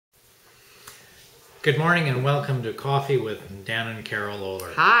Good morning and welcome to Coffee with Dan and Carol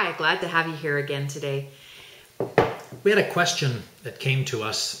Oler. Hi, glad to have you here again today. We had a question that came to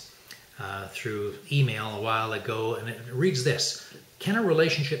us through email a while ago, and it reads this: can a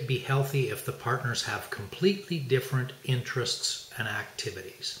relationship be healthy if the partners have completely different interests and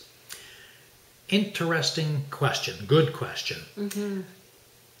activities? Interesting question, good question. Mm-hmm.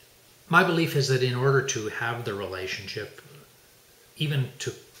 My belief is that in order to have the relationship, even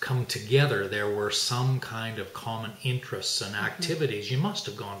to come together, there were some kind of common interests and activities. You must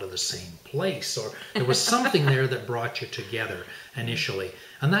have gone to the same place, or there was something there that brought you together initially.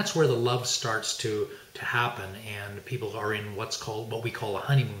 And that's where the love starts to happen, and people are in what we call a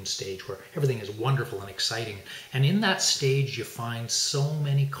honeymoon stage, where everything is wonderful and exciting. And in that stage, you find so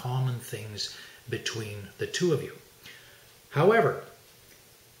many common things between the two of you. However,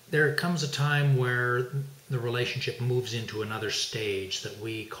 there comes a time where the relationship moves into another stage that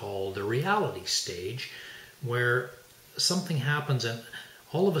we call the reality stage, where something happens and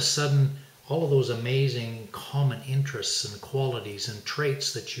all of a sudden all of those amazing common interests and qualities and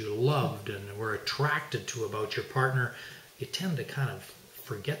traits that you loved and were attracted to about your partner, you tend to kind of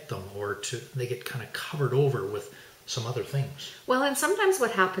forget them, or they get kind of covered over with some other things. Well, and sometimes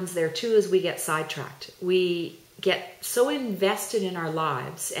what happens there too is we get sidetracked. We get so invested in our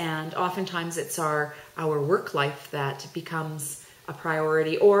lives, and oftentimes it's our work life that becomes a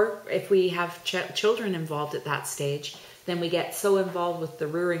priority, or if we have children involved at that stage, then we get so involved with the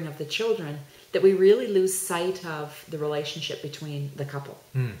rearing of the children that we really lose sight of the relationship between the couple.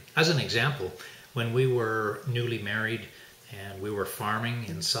 As an example, when we were newly married and we were farming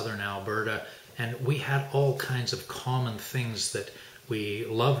in southern Alberta, and we had all kinds of common things that we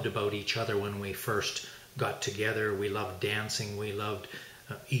loved about each other when we first got together. We loved dancing, we loved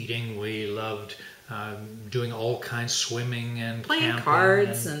eating, we loved doing all kinds, swimming and playing camping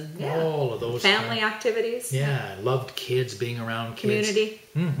cards and all of those family activities. Yeah, loved kids, being around kids. Community.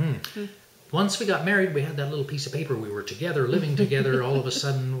 Mm-hmm. Once we got married, we had that little piece of paper. We were together, living together. All of a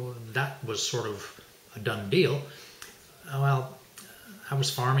sudden, that was sort of a done deal. Well, I was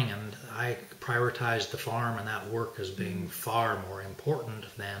farming and I prioritized the farm and that work as being far more important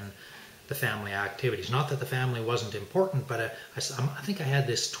than the family activities. Not that the family wasn't important, but I think I had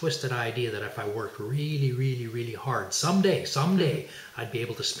this twisted idea that if I worked really, really, really hard, someday, I'd be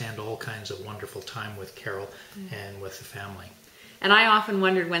able to spend all kinds of wonderful time with Carol and with the family. And I often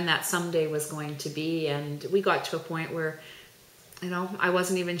wondered when that someday was going to be, and we got to a point where, I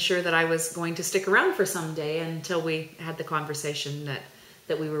wasn't even sure that I was going to stick around for someday until we had the conversation that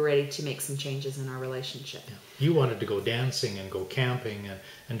we were ready to make some changes in our relationship. Yeah. You wanted to go dancing and go camping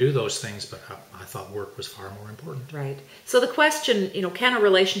and do those things, but I thought work was far more important. Right. So the question, can a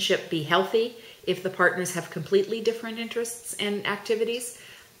relationship be healthy if the partners have completely different interests and activities?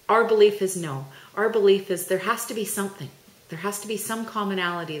 Our belief is no. Our belief is there has to be something. There has to be some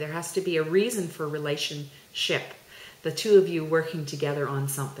commonality. There has to be a reason for relationship. The two of you working together on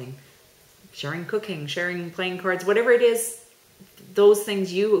something. Sharing cooking, sharing playing cards, whatever it is, those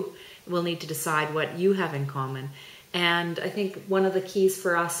things you will need to decide what you have in common. And I think one of the keys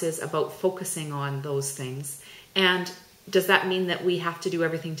for us is about focusing on those things. And does that mean that we have to do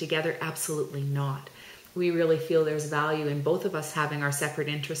everything together? Absolutely not. We really feel there's value in both of us having our separate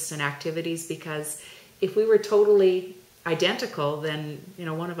interests and activities, because if we were totally identical, then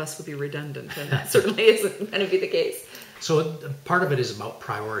one of us would be redundant, and that certainly isn't going to be the case. So part of it is about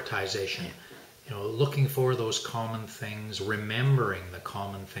prioritization. Looking for those common things, remembering the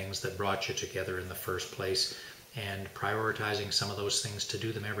common things that brought you together in the first place, and prioritizing some of those things to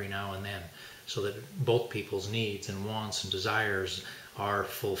do them every now and then, so that both people's needs and wants and desires are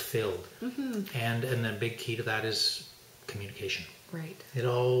fulfilled. Mm-hmm. And the big key to that is communication. Right. It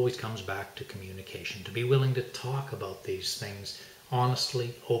always comes back to communication, to be willing to talk about these things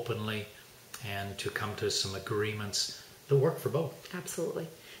honestly, openly, and to come to some agreements that work for both. Absolutely.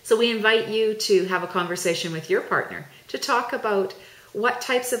 So we invite you to have a conversation with your partner to talk about what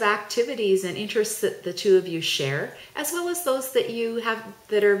types of activities and interests that the two of you share, as well as those that you have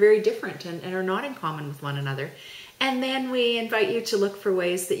that are very different and are not in common with one another. And then we invite you to look for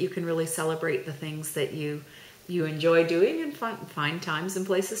ways that you can really celebrate the things that you enjoy doing, and find times and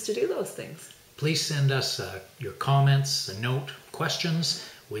places to do those things. Please send us your comments, a note, questions.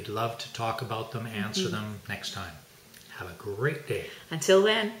 We'd love to talk about them, answer them next time. Have a great day. Until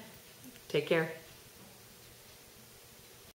then, take care.